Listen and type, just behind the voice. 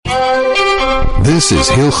This is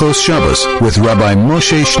Hilchos Shabbos with Rabbi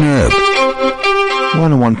Moshe Shnerb.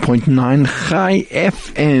 101.9 Chai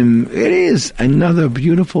FM. It is another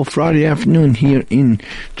beautiful Friday afternoon here in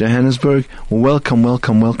Johannesburg.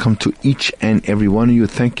 Welcome to each and every one of you.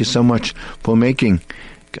 Thank you so much for making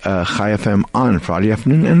Chai FM on Friday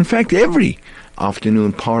afternoon, and in fact every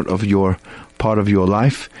afternoon part of your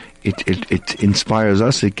life. It inspires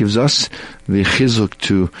us. It gives us the chizuk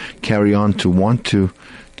to carry on, to want to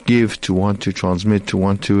give, to want to transmit, to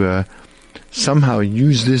want to somehow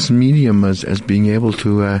use this medium as being able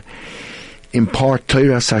to impart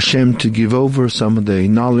Torah Hashem, to give over some of the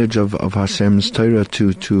knowledge of Hashem's Torah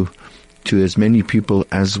to as many people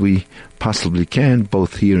as we possibly can,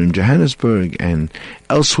 both here in Johannesburg and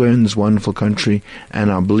elsewhere in this wonderful country,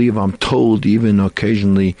 and I'm told even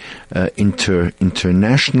occasionally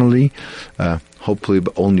internationally, hopefully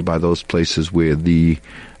but only by those places where the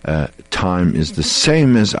time is the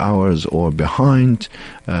same as ours or behind,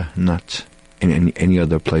 not in any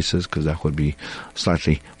other places, because that would be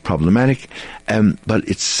slightly problematic. But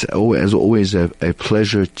it's always a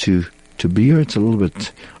pleasure to be here. It's a little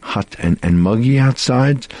bit hot and muggy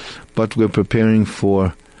outside, but we're preparing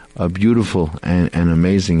for a beautiful and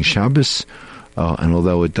amazing Shabbos. And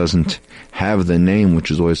although it doesn't have the name, which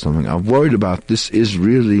is always something I've worried about, this is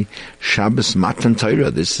really Shabbos Matan Torah.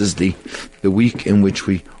 This is the week in which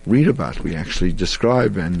we read about. We actually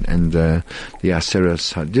describe and the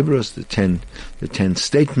Aseres HaDibros, the 10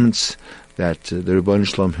 statements that the Rebbeinu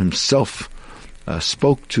Shalom himself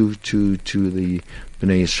spoke to the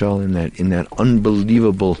Bnei Yisrael in that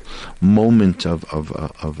unbelievable moment of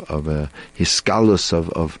hiskalus,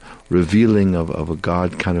 of revealing of a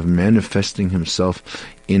God kind of manifesting himself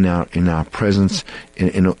in our presence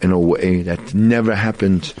in a way that never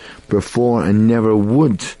happened before and never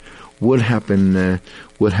would happen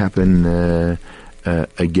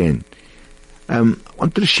again. I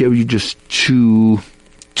wanted to share with you just two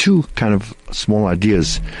kind of small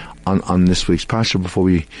ideas on this week's Pasha before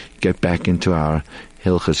we get back into our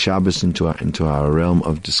Hilchos Shabbos, into our realm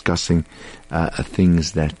of discussing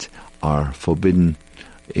things that are forbidden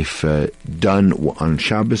if done on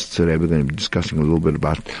Shabbos. Today we're going to be discussing a little bit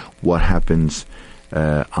about what happens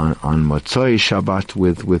on Motzei Shabbat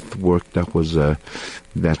with work that was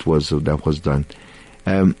done.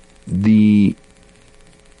 In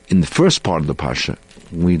the first part of the Pasha,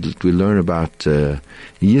 we learn about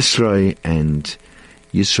Yisrael, and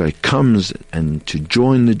Yisrael comes and to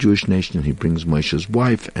join the Jewish nation, and he brings Moshe's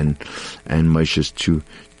wife and Moshe's two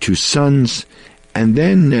sons, and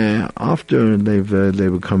then after they've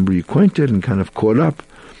become reacquainted and kind of caught up,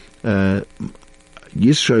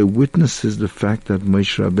 Yisrael witnesses the fact that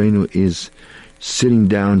Moshe Rabbeinu is sitting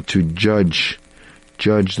down to judge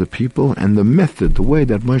the people, and the method, the way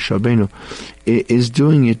that Moshe Rabbeinu is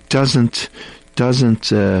doing it doesn't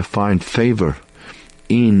find favor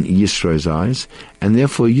in Yisro's eyes, and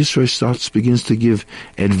therefore Yisro begins to give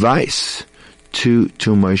advice to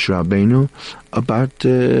Moshe Rabbeinu about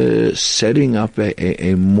setting up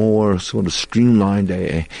a more sort of streamlined,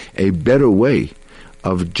 a better way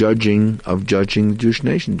of judging the Jewish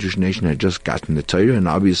nation. The Jewish nation had just gotten the Torah, and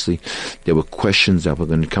obviously there were questions that were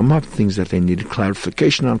going to come up, things that they needed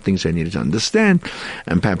clarification on, things they needed to understand,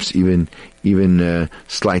 and perhaps even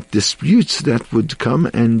slight disputes that would come,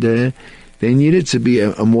 and they needed to be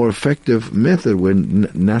a more effective method where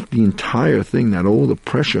not the entire thing, not all the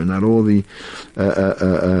pressure, not all the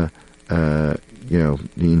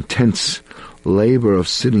the intense labor of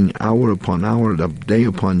sitting hour upon hour, day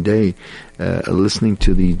upon day, listening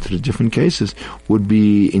to the different cases, would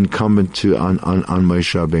be incumbent on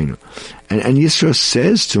Moshe Rabbeinu. And Yisro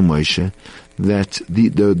says to Moshe that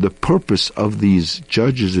the purpose of these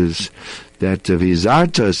judges is that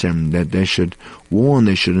that they should warn,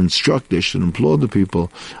 they should instruct, they should implore the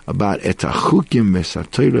people about etachukim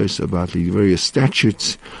vesatoros, about the various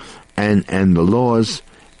statutes and the laws,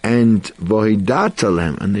 and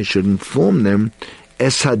vohidatalem, and they should inform them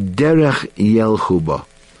es haderech yelchuba,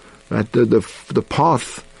 right, the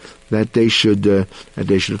path that they should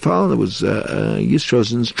follow. That was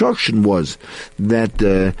Yisro's instruction was that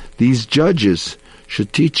these judges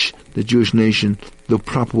should teach the Jewish nation the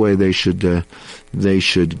proper way they should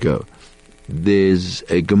go. There's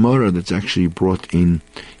a Gemara that's actually brought in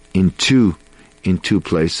two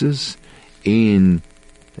places, in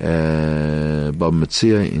Bab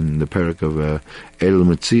Metzia, in the parak of El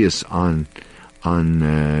Metzias on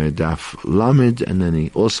Daf Lamed, and then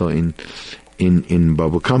also in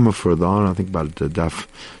Baba Kama further on, I think about the Daf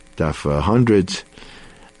 100.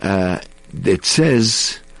 It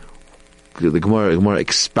says, the Gemara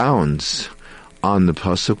expounds on the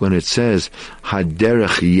pasuk when it says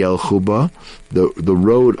Haderech Yelchuba, the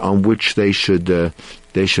road on which they should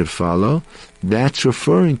follow. That's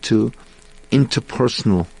referring to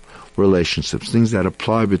interpersonal relationships, things that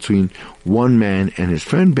apply between one man and his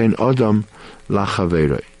friend, ben Adam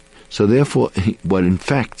lachaveroi. So therefore, what in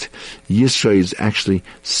fact Yisro is actually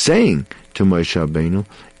saying to Moshe Rabbeinu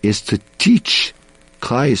is to teach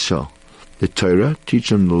Klal Yisrael the Torah, teach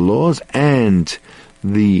them the laws and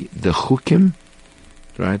the chukim,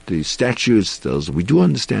 right? The statutes, those we do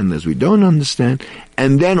understand, those we don't understand,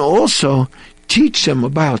 and then also teach them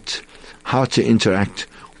about how to interact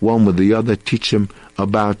one with the other. Teach them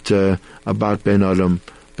about ben Adam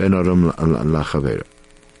lachaveroi.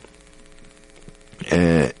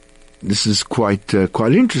 This is quite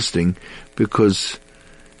interesting because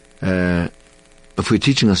if we're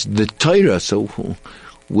teaching us the Torah, so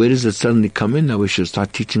where does it suddenly come in that we should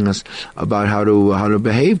start teaching us about how to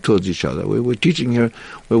behave towards each other? We're teaching here,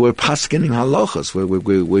 we're paskening halachas.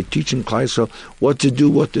 We're teaching Klal Yisrael what to do,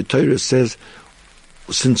 what the Torah says.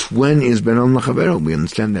 Since when is ben Adam lachaveroi? We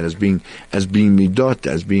understand that as being midot,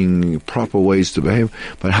 as being proper ways to behave.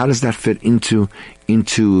 But how does that fit into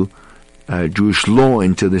Jewish law,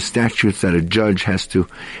 into the statutes that a judge has to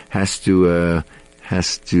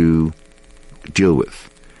deal with?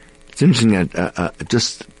 It's interesting that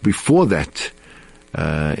just before that,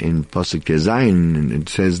 in Pasuk Tezayin, it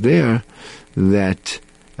says there that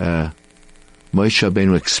Moshe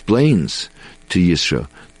Rabbeinu explains to Yisro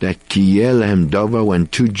that ki yeh lehem davar, when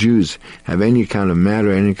two Jews have any kind of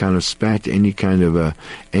matter, any kind of spat, any kind of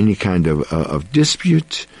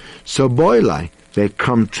dispute, so boilai, they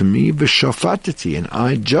come to me v'shafatati, and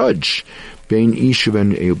I judge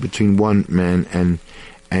between one man and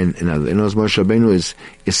another. And as Moshe Rabbeinu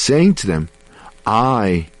is saying to them,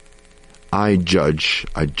 I judge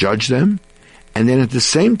them, and then at the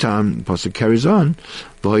same time, the pasuk carries on,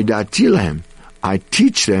 v'hoidati lahem, I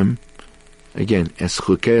teach them, again, es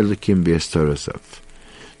chukei Elokim v'es torasav.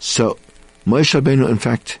 So Moshe Rabbeinu, in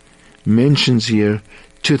fact, mentions here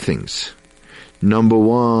two things. Number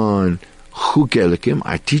one, chukei Elokim,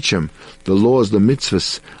 I teach them the laws, the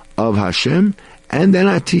mitzvahs of Hashem, and then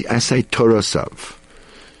I say torasav.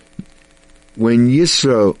 When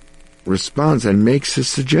Yisro responds and makes a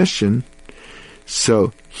suggestion,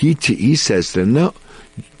 so he says to them, no,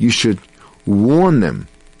 you should warn them,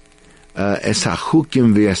 es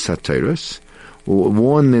hachukim v'es hatoros,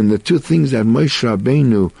 warn them the two things that Moshe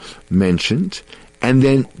Rabbeinu mentioned, and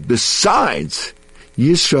then besides,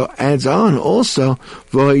 Yisro adds on also,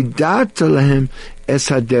 v'hoidata lahem es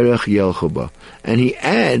haderech yelchuba. And he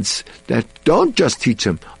adds that don't just teach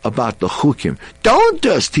him about the chukim. Don't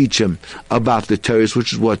just teach him about the Torahs,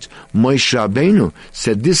 which is what Moshe Rabbeinu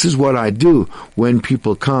said. This is what I do when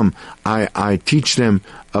people come. I teach them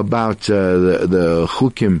about the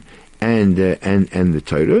chukim and the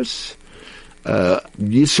Torahs.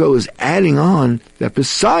 Yisro is adding on that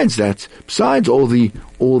besides all the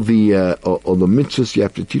mitzvahs you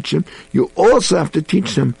have to teach them, you also have to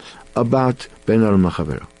teach them about ben Adam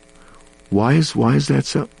lachaveroi. Why is that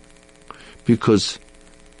so? Because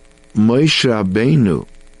Moshe Rabbeinu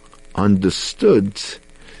understood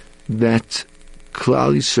that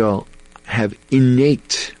Klal Yisrael have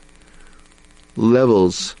innate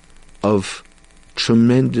levels of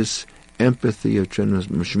tremendous empathy, of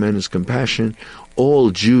tremendous compassion.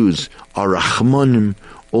 All Jews are rachmanim.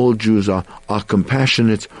 All Jews are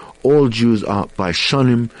compassionate. All Jews are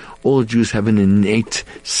baishanim. All Jews have an innate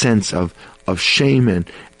sense of shame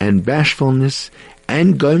and bashfulness,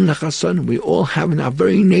 and goyim lechasanim. We all have in our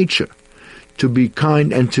very nature to be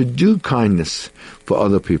kind and to do kindness for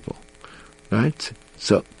other people, right?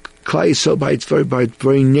 So Klal Yisrael, by its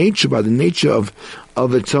very nature, by the nature of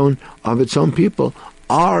its own people,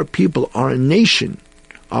 our people are a nation,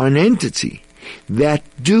 are an entity that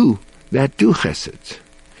do chesed,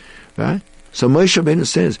 right? So Moshe Rabbeinu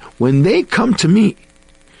says, when they come to me,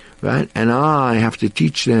 right, and I have to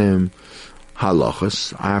teach them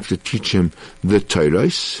halachas, I have to teach him the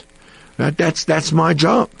Torahs, right? That's my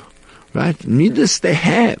job, right? Needless they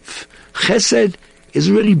have. Chesed is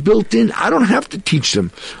already built in. I don't have to teach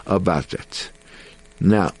them about that.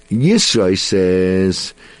 Now, Yisro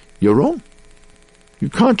says, you're wrong. You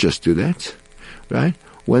can't just do that, right?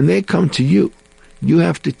 When they come to you, you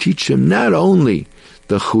have to teach them not only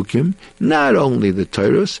the chukim, not only the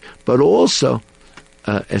Torahs, but also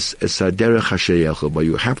but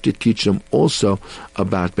you have to teach them also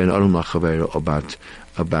about ben Adam lachaveroi,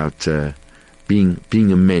 about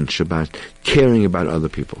being a mensch, about caring about other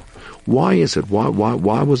people. Why is it? Why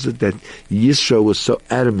was it that Yisro was so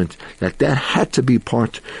adamant that had to be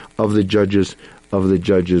part of the judge's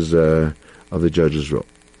of the judge's role.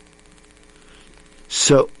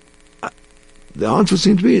 So, the answer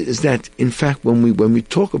seems to be is that, in fact, when we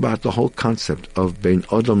talk about the whole concept of bein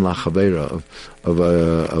Adam lachavera, of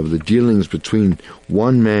the dealings between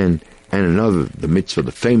one man and another, the mitzvah,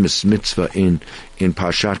 the famous mitzvah in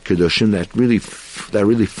Parshat Kedoshim, that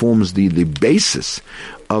really forms the basis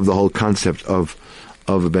of the whole concept of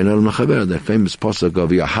bein Adam lachavera, that famous pasuk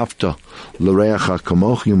of Yahavta l'reacha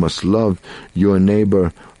kamoch, you must love your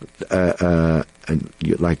neighbor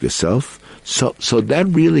like yourself. So that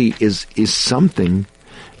really is something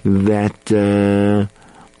that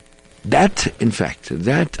in fact,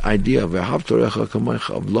 that idea of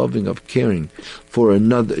loving, of caring for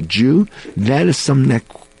another Jew, that is something that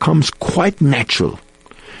comes quite natural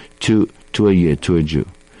to a Jew,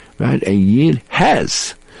 right? A Yid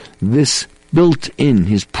has this built in,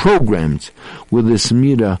 he's programmed with this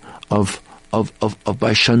midah of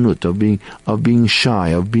baishanut, of being shy,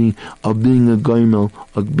 of being a goimel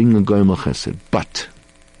chesed. But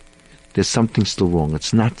there's something still wrong.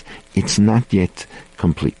 It's not yet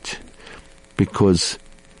complete. Because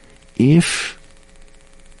if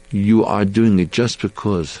you are doing it just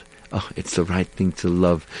because it's the right thing to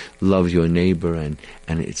love your neighbor, and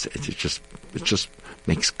it just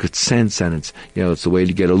makes good sense, and it's the way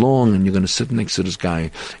to get along, and you're going to sit next to this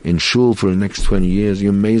guy in shul for the next 20 years.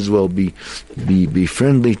 You may as well be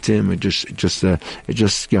friendly to him. It just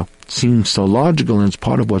seems so logical, and it's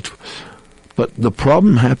part of what. But the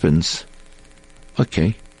problem happens.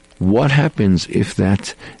 Okay, what happens if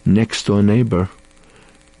that next door neighbor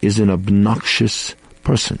is an obnoxious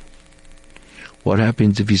person? What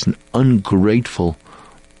happens if he's an ungrateful,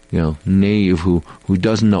 knave who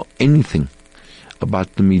doesn't know anything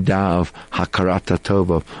about the midah of hakarat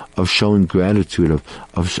tov, of showing gratitude,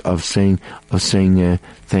 of saying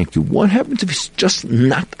thank you? What happens if he's just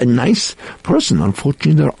not a nice person?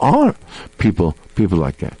 Unfortunately, there are people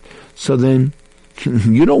like that. So then,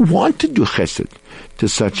 you don't want to do chesed to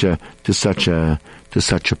such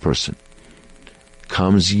a person.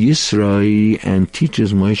 Comes Yisro and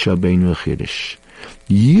teaches Moshe Rabbeinu Chiddush.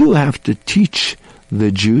 You have to teach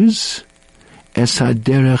the Jews es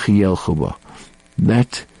haderech yelchu ba,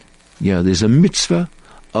 that there's a mitzvah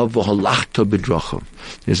of halachta b'drachim.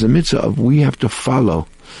 There's a mitzvah of we have to follow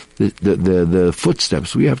the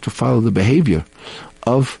footsteps. We have to follow the behavior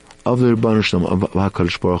of the Rebbeinu Shalom, of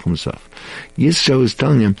HaKadosh Baruch Hu himself. Yisro is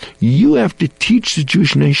telling him, you have to teach the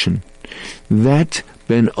Jewish nation that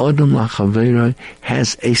Ben Adam Lachavera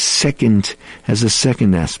has a second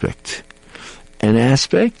aspect. An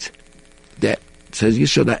aspect that, says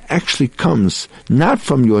Yisro, that actually comes not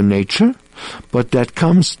from your nature, but that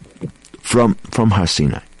comes from Har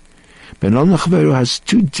Sinai. Ben Adam Lachavera has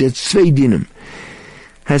two dinim,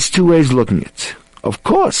 has two ways of looking at it. Of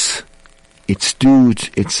course, it's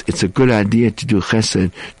a good idea to do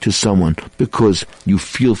chesed to someone because you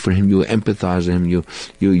feel for him, you empathize with him,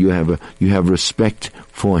 you have respect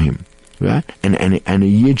for him, right? And a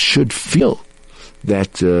Yid should feel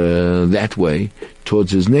that way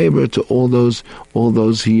towards his neighbor, to all those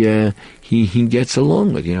he gets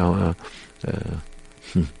along with.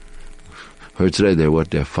 Heard today there are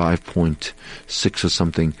 5.6 or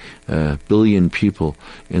something billion people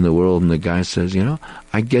in the world, and the guy says,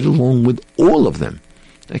 I get along with all of them,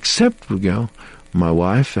 except my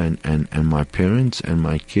wife and my parents and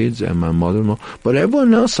my kids and my mother-in-law, but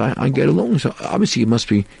everyone else I get along with. So obviously it must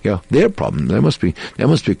be their problem. They must be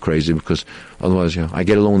crazy, because otherwise I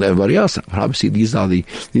get along with everybody else. But obviously these are the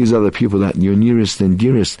people that you're nearest and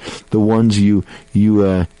dearest, the ones you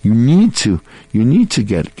need to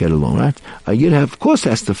get along, right? A Yid of course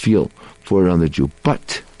has to feel for another Jew,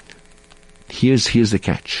 but here's the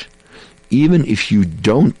catch: even if you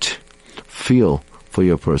don't feel for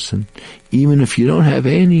your person, even if you don't have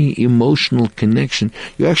any emotional connection,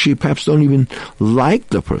 you actually perhaps don't even like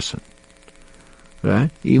the person, right?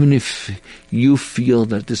 Even if you feel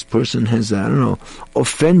that this person has,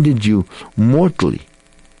 offended you mortally.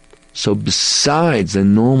 So besides the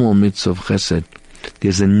normal mitzvah of chesed,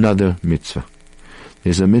 there's another mitzvah.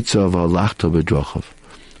 There's a mitzvah of halachta b'drachav,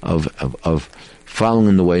 of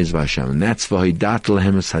following the ways of Hashem, and that's v'hidat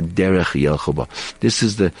lehem es haderech yelchu ba. This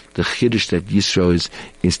is the chiddush that Yisro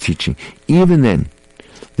is teaching. Even then,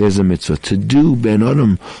 there's a mitzvah to do ben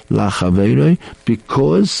adam lachaveiroi,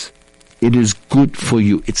 because it is good for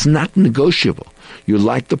you. It's not negotiable. You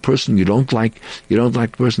like the person, you don't like the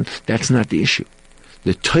person. That's not the issue.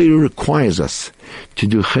 The Torah requires us to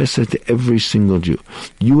do chesed to every single Jew.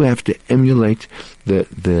 You have to emulate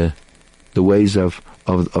the ways of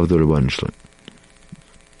the Rebbeinu Shalom.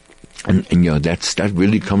 And that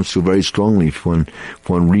really comes through very strongly if one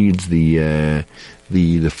reads the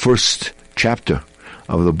first chapter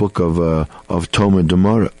of the book of Tomer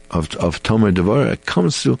Devorah, of Tomer Devorah, it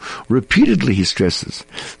comes to repeatedly. He stresses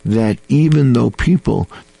that even though people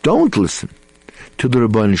don't listen to the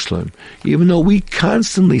Rabbi Shnerb, even though we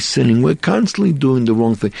constantly sinning, we're constantly doing the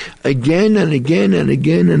wrong thing again and again and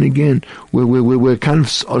again and again. We're kind of,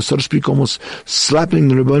 so to speak, almost slapping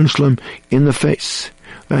the Rabbi Shnerb in the face.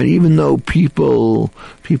 Right? Even though people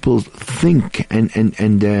think and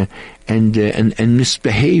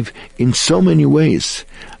misbehave in so many ways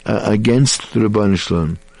against the Rabbi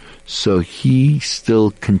Shnerb, so he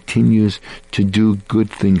still continues to do good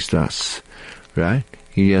things to us. Right?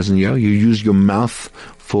 He doesn't, you use your mouth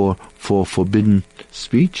for forbidden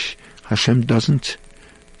speech. Hashem doesn't,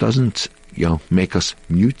 make us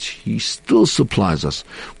mute. He still supplies us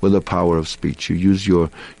with the power of speech. You use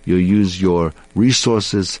your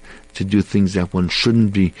resources to do things that one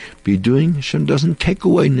shouldn't be doing. Hashem doesn't take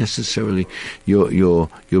away necessarily your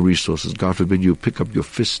resources. God forbid you pick up your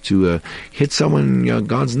fist to hit someone.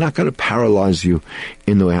 God's not going to paralyze you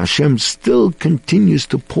in the way. Hashem still continues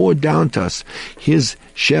to pour down to us His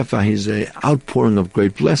shefa, His outpouring of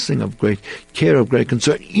great blessing, of great care, of great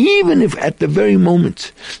concern, even if at the very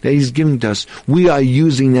moment that He's giving to us, we are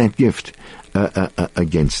using that gift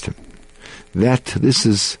against Him. This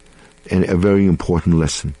is a very important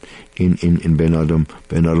lesson in Ben Adam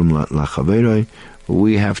Lachaveroi.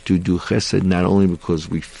 We have to do chesed not only because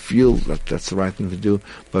we feel that that's the right thing to do,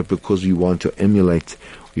 but because we want to emulate.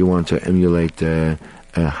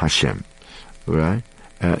 Hashem, right?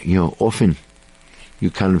 Often you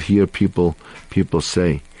kind of hear people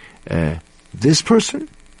say, "This person."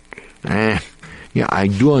 I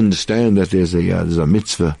do understand that there's a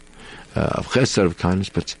mitzvah of chesed, of kindness,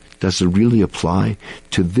 but does it really apply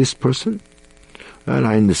to this person? And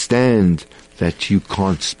I understand that you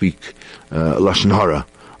can't speak lashon hara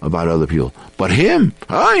about other people, but him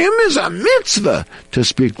is a mitzvah to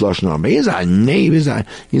speak lashon hara. He's a knave.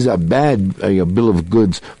 He's a bad bill of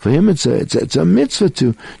goods. For him, it's a mitzvah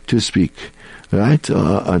to speak, right?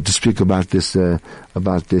 To speak about this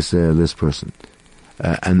person.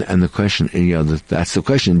 And the question, that's the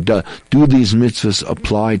question. Do these mitzvahs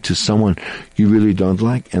apply to someone you really don't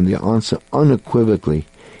like? And the answer unequivocally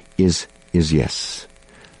is yes.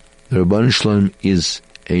 The Rabbi Shnerb is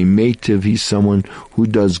a meitiv. He's someone who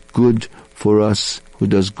does good for us, who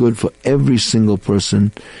does good for every single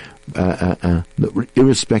person,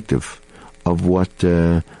 irrespective of what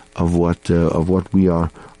we are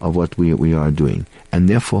doing. And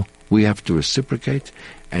therefore, we have to reciprocate.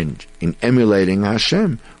 And in emulating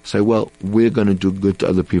Hashem, say, well, we're going to do good to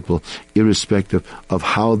other people, irrespective of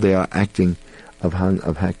how they are acting,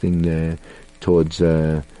 acting towards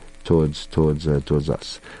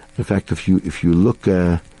us. In fact, if you look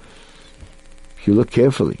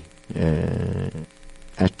carefully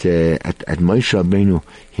at Moshe Rabbeinu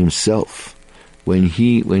himself, when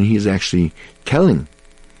he's actually telling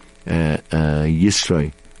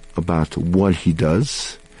Yisro about what he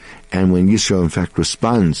does. And when Yisro, in fact,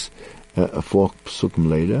 responds 4 psukim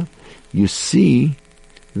later, you see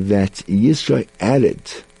that Yisro added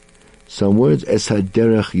some words, Es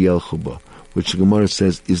haderech yelchuba, which the Gemara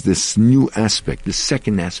says is this new aspect, the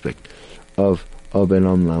second aspect of Ben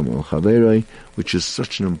Adam Lachaveroi, which is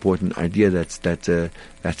such an important idea that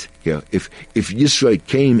if Yisro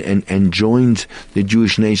came and joined the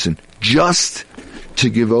Jewish nation just to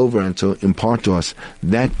give over and to impart to us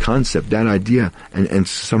that concept, that idea, and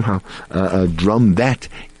somehow drum that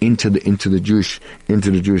into the Jewish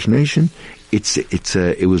nation,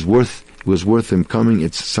 it was worth him coming.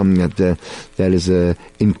 It's something that is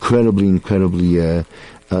incredibly a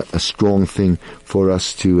strong thing for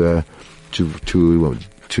us to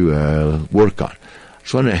work on. I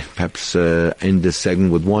just want to perhaps end this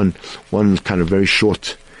segment with one kind of very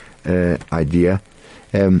short idea.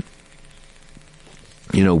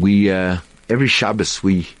 We every Shabbos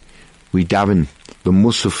we daven the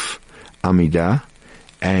Musaf Amidah,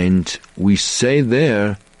 and we say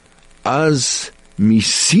there, Az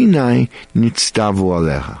misinai nitztavu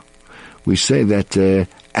alecha. We say that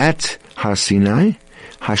at Har Sinai,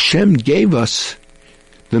 Hashem gave us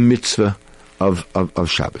the mitzvah of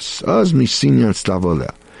Shabbos. Az misinai nitztavu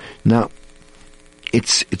alecha. Now,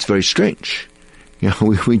 it's very strange.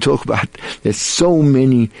 We talk about there's so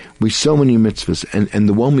many mitzvahs, and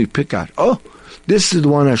the one we pick out, this is the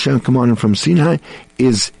one Hashem commanded from Sinai,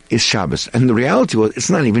 is Shabbos. And the reality was,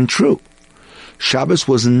 it's not even true. Shabbos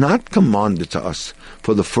was not commanded to us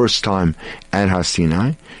for the first time at Har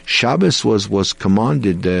Sinai. Shabbos was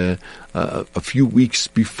commanded a few weeks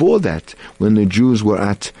before that, when the Jews were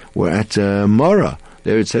at Marah.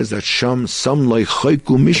 There it says that some like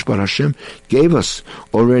Chayku Mishpar, Hashem gave us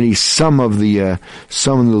already some of the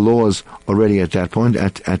laws already at that point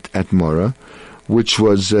at Mora, which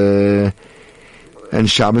was and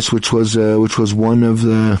Shabbos, which was one of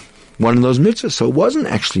those mitzvahs. So it wasn't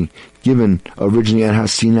actually given originally at Har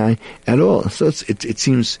Sinai at all. So it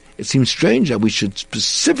seems strange that we should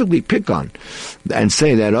specifically pick on and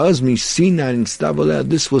say that Ozmi Sinai and Stavoleh,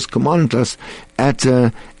 this was commanded to us at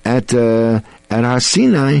Har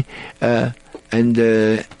Sinai, and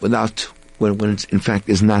without when it's in fact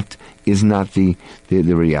is not the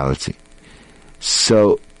reality.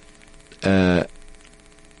 So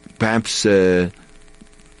perhaps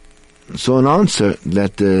so an answer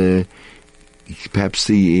that perhaps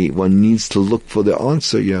one needs to look for the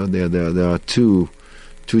answer. There are two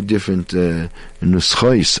different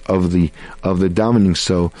nuschos of the davening.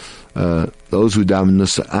 So those who daven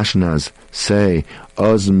Nus Ashkenaz say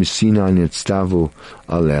Oz Misina Nitztavu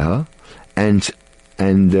Aleha, and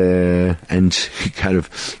he kind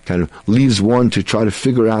of leaves one to try to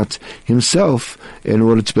figure out himself in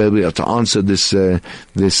order to be able to answer this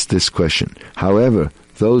question. However,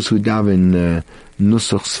 those who daven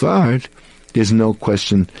Nusach Sfard, there's no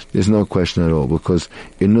question at all, because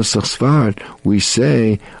in Nusach Sfard we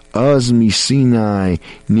say Az Misinai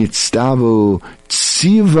Nitztavu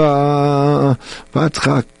Tziva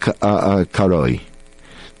Vatcha Karoi.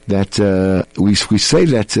 That we say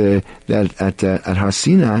that at Har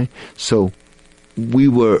Sinai, so we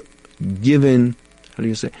were given,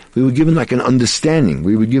 we were given like an understanding,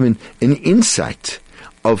 we were given an insight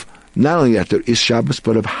of not only that there is Shabbos,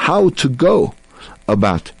 but of how to go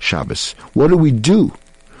about Shabbos. What do we do?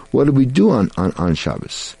 What do we do on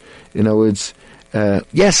Shabbos? In other words,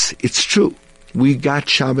 yes, it's true. We got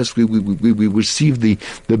Shabbos. We received the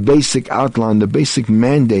basic outline, the basic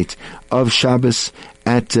mandate of Shabbos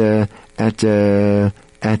at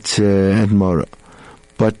Mora.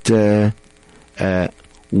 But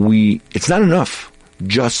it's not enough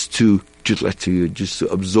just to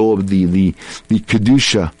absorb the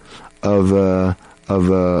kedusha of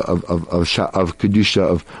kedusha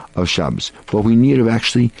of Shabbos. But we need of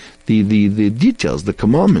actually the details, the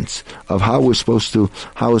commandments of how we're supposed to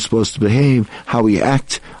behave, how we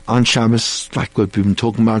act on Shabbos, like what we've been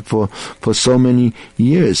talking about for so many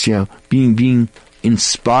years. Being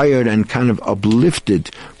inspired and kind of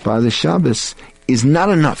uplifted by the Shabbos is not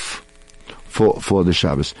enough for the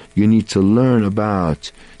Shabbos. You need to learn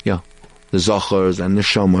about the Zachars and the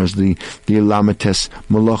Shomars, the Lamates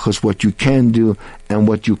Malachas, what you can do and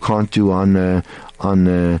what you can't do on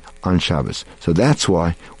Shabbos. So that's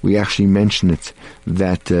why we actually mention it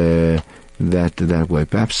that way.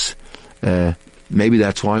 Perhaps maybe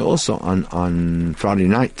that's why also on Friday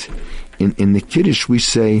night in the Kiddush we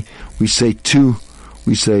say two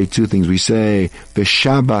things. We say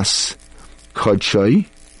B'Shabbos Kodshoi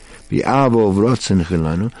B'Avo V'Rotzen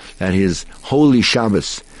Chilanu, that his holy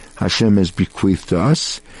Shabbos Hashem has bequeathed to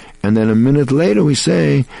us, and then a minute later we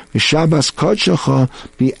say B'Shabbos Kodshacha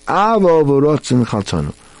B'Avo V'Rotzen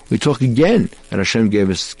Chaltanu. We talk again that Hashem gave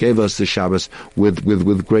us the Shabbos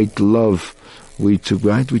with great love. We talk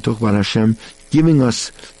about Hashem giving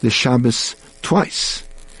us the Shabbos twice,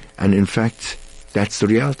 and in fact that's the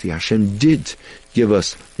reality. Hashem did give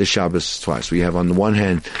us the Shabbos twice. We have on the one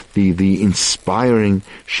hand the inspiring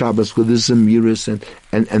Shabbos with the Zemiris and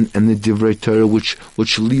the Divrei Torah, which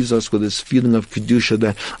leaves us with this feeling of Kedusha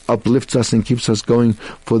that uplifts us and keeps us going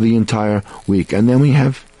for the entire week. And then we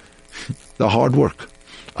have the hard work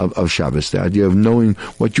of Shabbos, the idea of knowing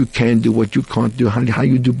what you can do, what you can't do, how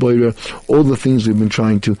you do boiler, all the things we've been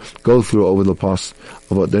trying to go through over the past,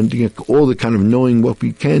 all the kind of knowing what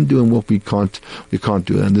we can do and what we can't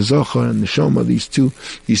do. And the Zohar and the Shoma, these two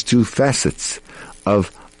facets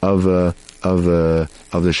of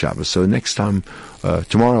the Shabbos. So next time,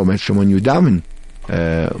 tomorrow, when you daven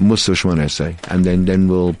Musaf Shemona Esrei, and then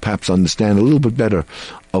we'll perhaps understand a little bit better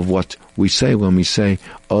of what we say when we say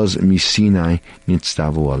Oz Misinai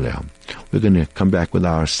Nitztavu Aleha. We're going to come back with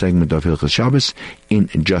our segment of Hilchos Shabbos in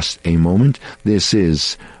just a moment. This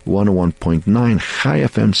is 101.9 Chai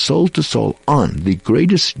FM, Soul to Soul, on the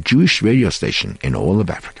greatest Jewish radio station in all of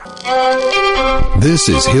Africa. This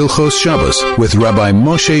is Hilchos Shabbos with Rabbi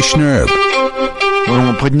Moshe Shnerb.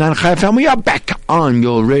 101.9 Chai FM. We are back on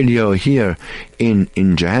your radio here in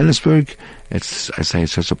Johannesburg. I say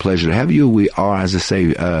it's such a pleasure to have you. We are, as I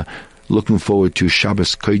say, looking forward to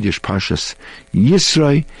Shabbos Kodesh Parshas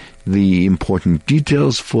Yisro, the important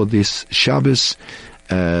details for this Shabbos,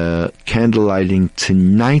 candle lighting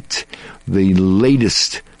tonight. The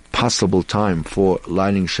latest possible time for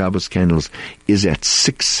lighting Shabbos candles is at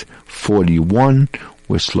 6:41.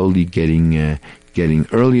 We're slowly getting getting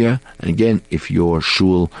earlier. And again, if your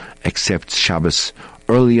shul accepts Shabbos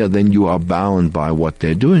earlier, then you are bound by what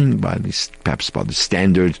they're doing, perhaps by the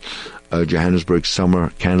standard Johannesburg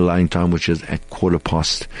summer candlelighting time, which is at quarter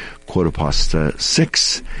past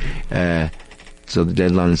 6. So the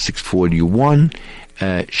deadline is 6:41.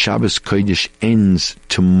 Shabbos Kodesh ends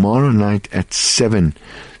tomorrow night at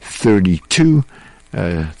 7:32.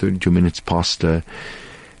 32 minutes past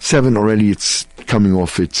 7 already. It's coming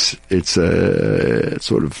off its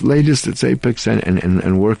sort of latest, its apex,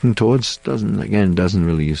 and working towards. Doesn't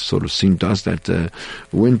really sort of seem to us that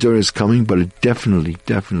winter is coming, but it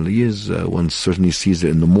definitely is. One certainly sees it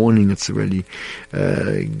in the morning. It's already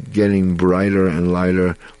getting brighter and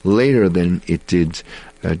lighter later than it did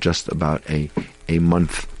just about a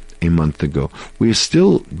month ago. We are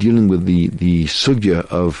still dealing with the sugya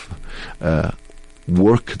of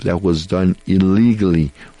work that was done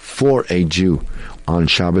illegally for a Jew on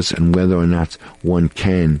Shabbos, and whether or not one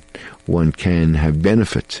can have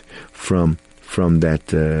benefit from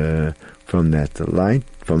that light,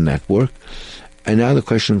 from that work. And now the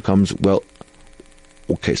question comes, well,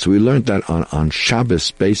 okay, so we learned that on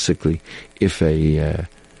Shabbos, basically, if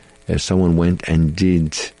someone went and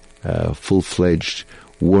did full-fledged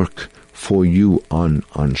work for you on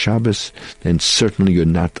Shabbos, then certainly you're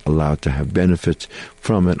not allowed to have benefit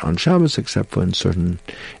from it on Shabbos, except for in certain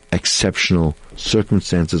exceptional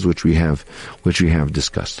circumstances which we have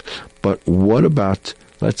discussed. But what about,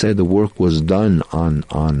 let's say the work was done on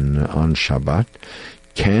Shabbat?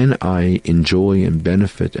 Can I enjoy and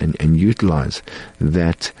benefit and utilize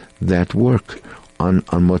that work on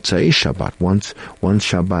Motzei Shabbat? Once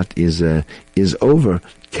Shabbat is over,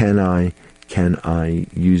 can I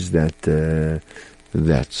use that?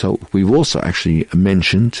 So we've also actually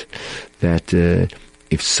mentioned that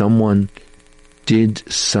if someone did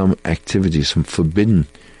some activity, some forbidden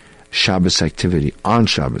Shabbos activity on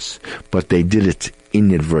Shabbos, but they did it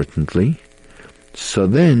inadvertently, so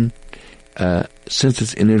then, since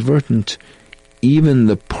it's inadvertent, even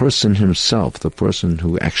the person himself, the person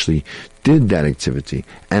who actually did that activity,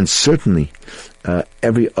 and certainly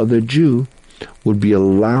every other Jew, would be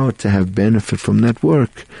allowed to have benefit from that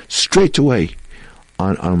work straight away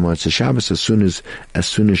on Motzei Shabbos. As soon as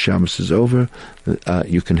Shabbos is over,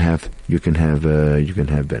 you can have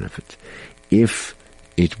benefit. If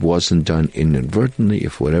it wasn't done inadvertently,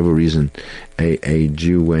 if for whatever reason a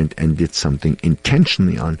Jew went and did something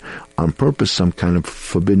intentionally on purpose, some kind of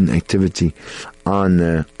forbidden activity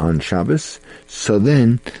on Shabbos, so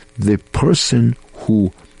then the person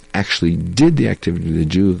who actually did the activity, the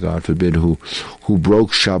Jew, God forbid, who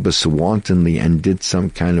broke Shabbos wantonly and did some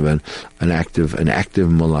kind of an active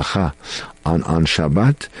malacha on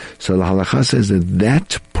Shabbat. So the halacha says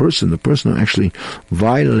that person, the person who actually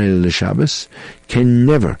violated the Shabbos, can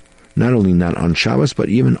never, not only not on Shabbos, but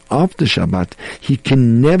even after Shabbat, he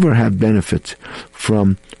can never have benefit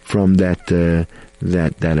from that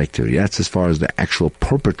activity. That's as far as the actual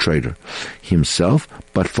perpetrator himself.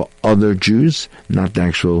 But for other Jews, not the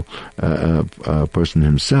actual person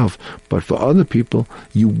himself, but for other people,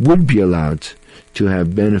 you would be allowed to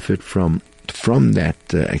have benefit from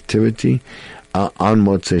that activity on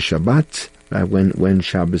Motzei Shabbat, when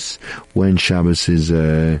Shabbos is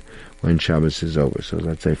over. So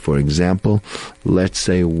let's say, for example,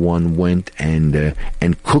 one went and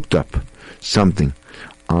cooked up something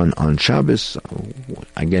on Shabbos.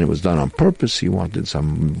 Again, it was done on purpose. He wanted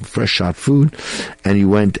some fresh shot food, and he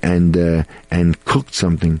went and cooked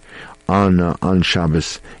something on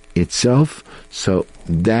Shabbos itself. So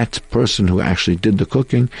that person who actually did the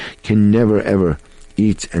cooking can never ever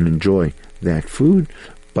eat and enjoy that food,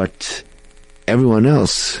 but everyone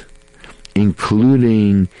else,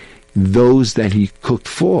 including those that he cooked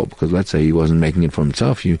for, because let's say he wasn't making it for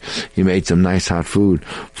himself, he made some nice hot food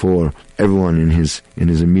for everyone in his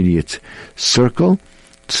immediate circle.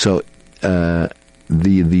 So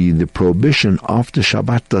the prohibition after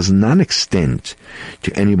Shabbat does not extend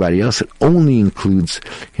to anybody else. It only includes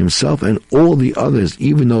himself, and all the others,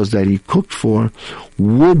 even those that he cooked for,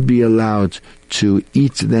 would be allowed to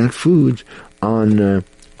eat that food on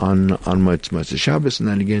Motzei Shabbos, and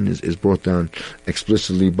that again is brought down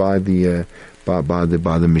explicitly by the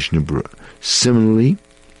Mishnah Berurah. Similarly,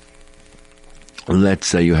 let's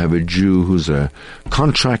say you have a Jew who's a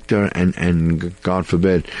contractor and God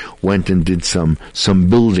forbid went and did some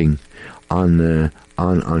building on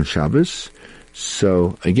Shabbos.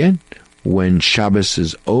 So again, when Shabbos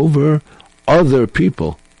is over, other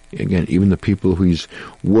people, again, even the people who he's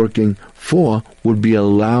working for, would be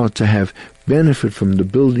allowed to have benefit from the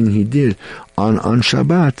building he did on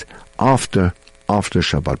Shabbat after after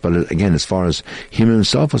Shabbat. But again, as far as him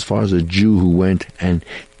himself, as far as a Jew who went and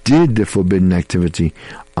did the forbidden activity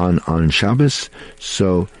on Shabbos,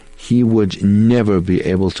 so he would never be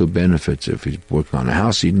able to benefit. If he's working on a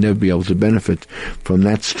house, he'd never be able to benefit from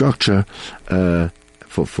that structure for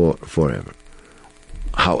forever.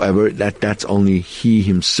 However, that's only he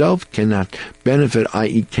himself cannot benefit,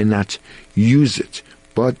 i.e. cannot use it.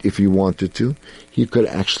 But if he wanted to, he could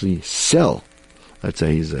actually sell. Let's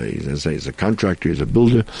say he's a contractor, he's a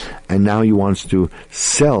builder, and now he wants to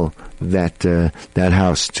sell that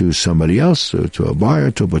house to somebody else, to a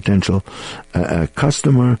buyer, to a potential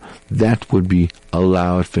customer. That would be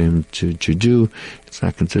allowed for him to do. It's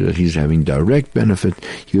not considered he's having direct benefit.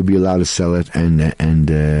 He would be allowed to sell it and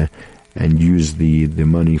use the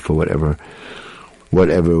money for whatever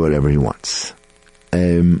he wants.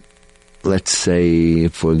 Let's say,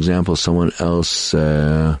 for example, someone else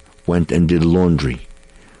went and did laundry,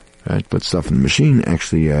 right? Put stuff in the machine,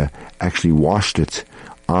 actually washed it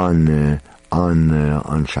on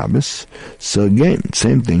Shabbos. So again,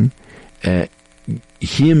 same thing.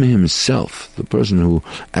 Him himself, the person who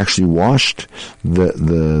actually washed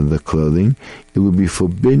the clothing, it would be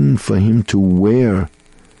forbidden for him to wear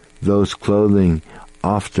those clothing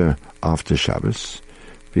after Shabbos,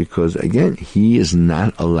 because again, he is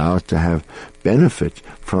not allowed to have benefit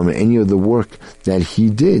from any of the work that he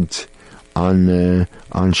did on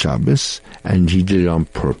Shabbos, and he did it on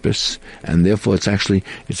purpose, and therefore it's actually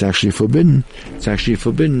forbidden. It's actually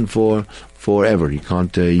forbidden forever. He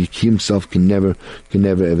can't. He himself can never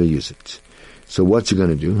ever use it. So what's he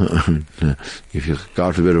going to do? If you,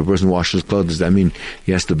 God forbid, a person washes clothes, does that mean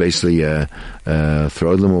he has to basically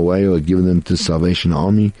throw them away or give them to the Salvation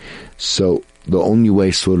Army? So the only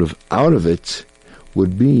way sort of out of it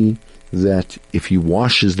would be that if he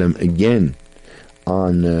washes them again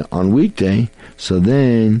on weekday, so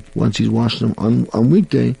then once he's washed them on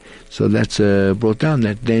weekday, so that's brought down,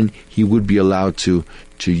 that then he would be allowed to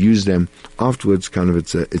use them afterwards. Kind of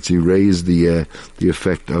it's erased the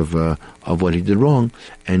effect of what he did wrong,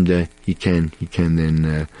 and he can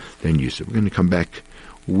then use it. We're going to come back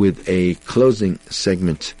with a closing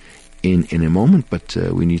segment in a moment, but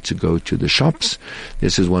we need to go to the shops.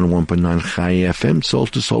 This is 101.9 Chai FM, Soul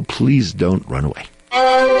to Soul. Please don't run away.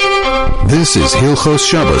 This is Hilchos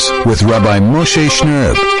Shabbos with Rabbi Moshe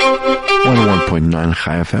Shnerb. 101.9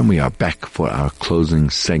 Chai FM. We are back for our closing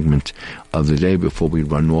segment of the day before we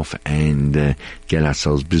run off and get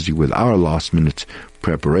ourselves busy with our last minute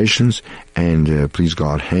preparations. And please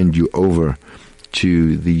God, hand you over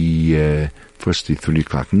to the first the 3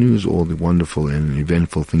 o'clock news, all the wonderful and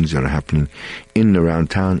eventful things that are happening in and around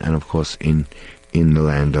town, and of course in the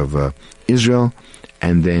land of Israel,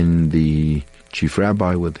 and then the Chief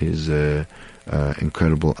Rabbi with his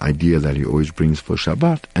incredible idea that he always brings for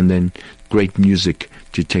Shabbat, and then great music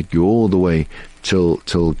to take you all the way till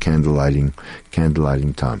candlelighting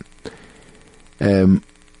time.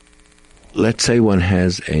 Let's say one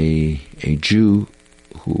has a Jew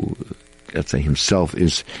who, let's say himself,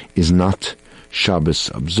 is not Shabbos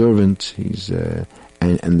observant. He's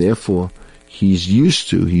and therefore he's used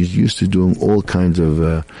to doing all kinds of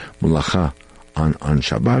melacha on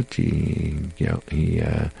Shabbat.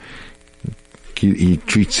 He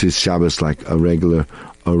treats his Shabbos like a regular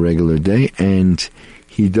day, and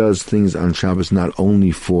he does things on Shabbos not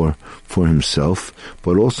only for himself,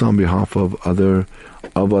 but also on behalf of other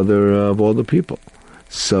people.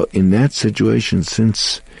 So in that situation,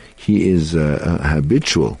 since he is a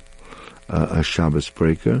habitual a Shabbos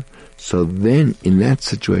breaker, so then in that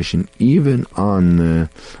situation, even on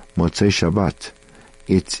Motzei Shabbat,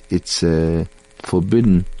 it's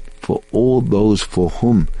forbidden for all those for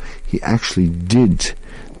whom he actually did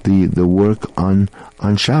the work on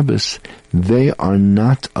Shabbos. They are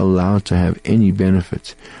not allowed to have any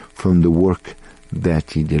benefit from the work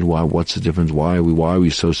that he did. Why? What's the difference? Why are we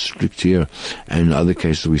so strict here? And in other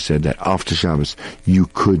cases, we said that after Shabbos you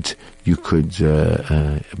could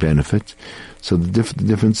benefit. So the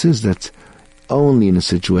difference is that only in a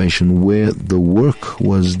situation where the work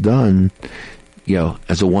was done,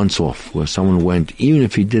 as a once-off, where someone went, even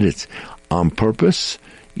if he did it on purpose,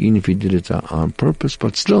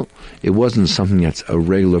 but still, it wasn't something that's a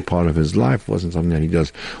regular part of his life, wasn't something that he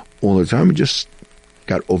does all the time. He just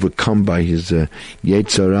got overcome by his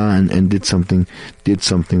Yetzer Hara and did something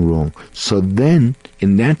wrong. So then,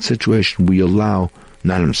 in that situation, we allow,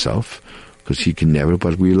 not himself, because he can never,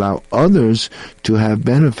 but we allow others to have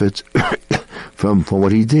benefits from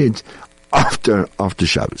what he did after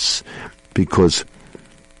Shabbos. Because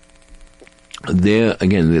there,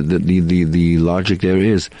 again, the logic there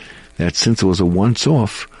is that since it was a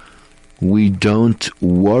once-off, we don't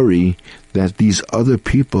worry that these other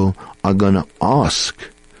people are going to ask.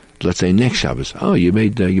 Let's say next Shabbos, you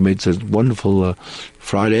made such wonderful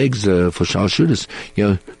fried eggs for Shal Shudas.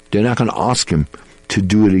 They're not going to ask him to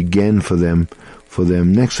do it again for them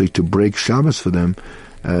next week, to break Shabbos for them,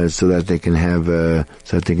 so that they can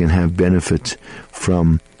have benefit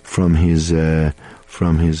from his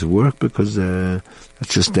work, because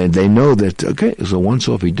it's just they know that, okay, so once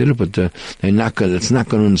off he did it, but it's not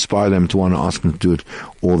going to inspire them to want to ask him to do it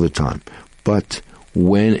all the time. But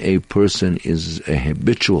when a person is a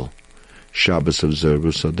habitual Shabbos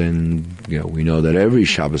observer, so then we know that every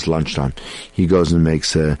Shabbos lunchtime he goes and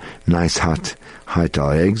makes nice hot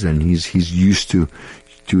eggs, and he's used to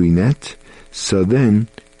doing that. So then,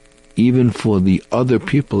 even for the other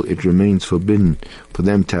people, it remains forbidden for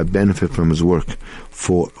them to have benefit from his work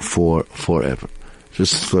forever.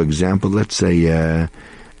 Just for example, let's say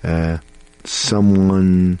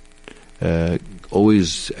someone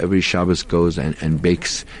always every Shabbos goes and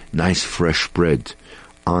bakes nice fresh bread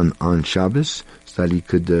on Shabbos, so that he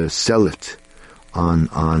could sell it on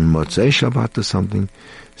Motzei Shabbat or something.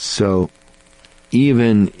 So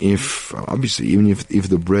even if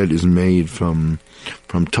the bread is made from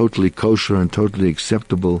totally kosher and totally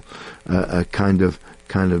acceptable kind of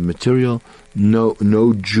material,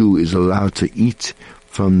 no Jew is allowed to eat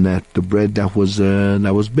from the bread that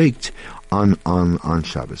was baked on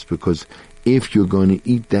Shabbos, because if you're going to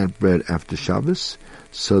eat that bread after Shabbos,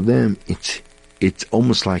 so then it's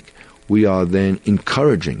almost like we are then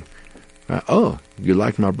encouraging. You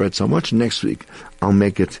like my bread so much, next week I'll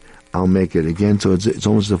make it again. So it's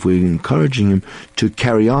almost as if we're encouraging him to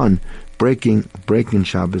carry on breaking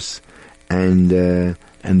Shabbos, and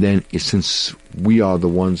then since we are the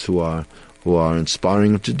ones who are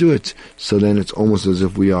inspiring him to do it, so then it's almost as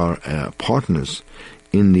if we are partners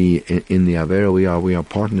in the Avera. We are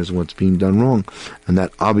partners in what's being done wrong, and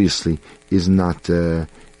that obviously is not on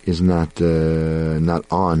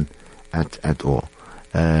at all.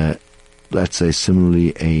 Let's say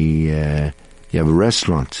similarly, you have a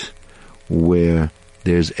restaurant where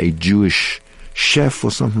there's a Jewish chef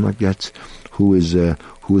or something like that who is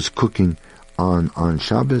cooking on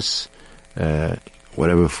Shabbos,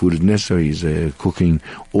 whatever food is necessary. He's cooking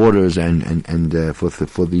orders and for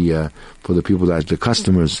the people that the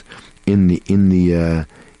customers in the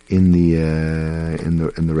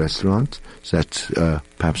restaurant. So that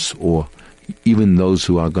perhaps, or even those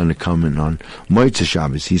who are going to come in on Motzei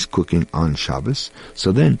Shabbos, he's cooking on Shabbos.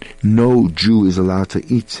 So then, no Jew is allowed to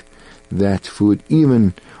eat that food,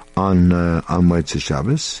 even on Motzei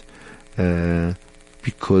Shabbos,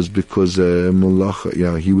 because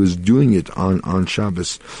Malacha, he was doing it on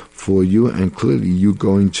Shabbos for you, and clearly you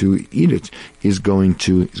going to eat it is going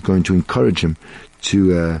to encourage him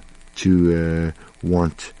to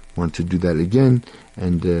want to do that again,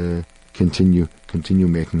 and continue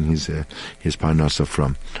making his parnasa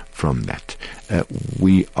from that.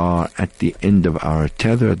 We are at the end of our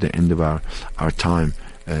tether, at the end of our time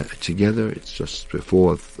together. It's just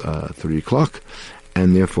before 3 o'clock,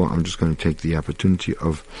 and therefore I'm just going to take the opportunity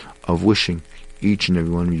of wishing each and every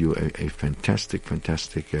one of you a fantastic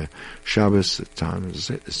Shabbos time. As I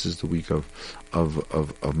said, this is the week of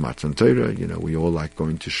Matan Torah. We all like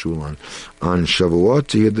going to shul on Shavuot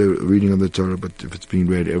to hear the reading of the Torah, but if it's being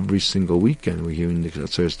read every single week and we're hearing the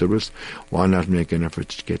Atzeres Dibros, why not make an effort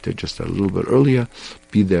to get there just a little bit earlier?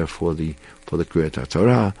 Be there for the Kriyat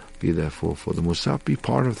Torah, be there for the Musaf, be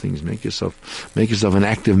part of things. Make yourself an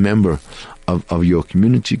active member of your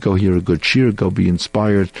community. Go hear a good shir, go be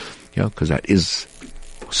inspired, because that is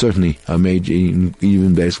certainly a major,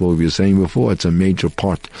 even based on what we were saying before, it's a major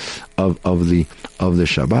part of the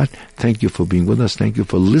Shabbat. Thank you for being with us. Thank you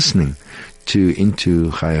for listening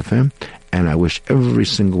into Chai FM, and I wish every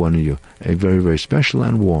single one of you a very, very special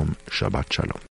and warm Shabbat Shalom.